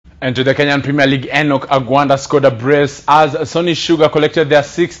And to the Kenyan Premier League, Enock Agwanda scored a brace as Sony Sugar collected their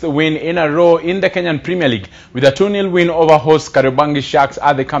 6th win in a row in the Kenyan Premier League with a 2-0 win over host Kariobangi Sharks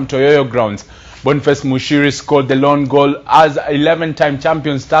at the Camp Toyoyo Grounds. Boniface Muchiri scored the lone goal as 11-time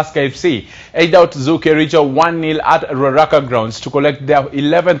champions Tusker FC edged out Zoo Kericho 1-0 at Ruaraka grounds to collect their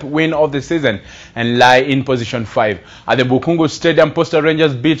 11th win of the season and lie in position 5. At the Bukungu Stadium, Posta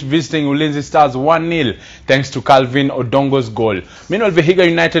Rangers beat visiting Ulinzi Stars 1-0 thanks to Calvin Odongo's goal. Meanwhile, Vihiga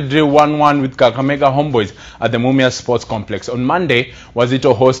United drew 1-1 with Kakamega Homeboys at the Mumia Sports Complex. On Monday,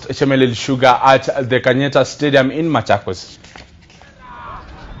 Wazito host Sony Sugar at the Kanyeta Stadium in Machakos.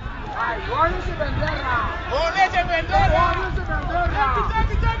 Bendera!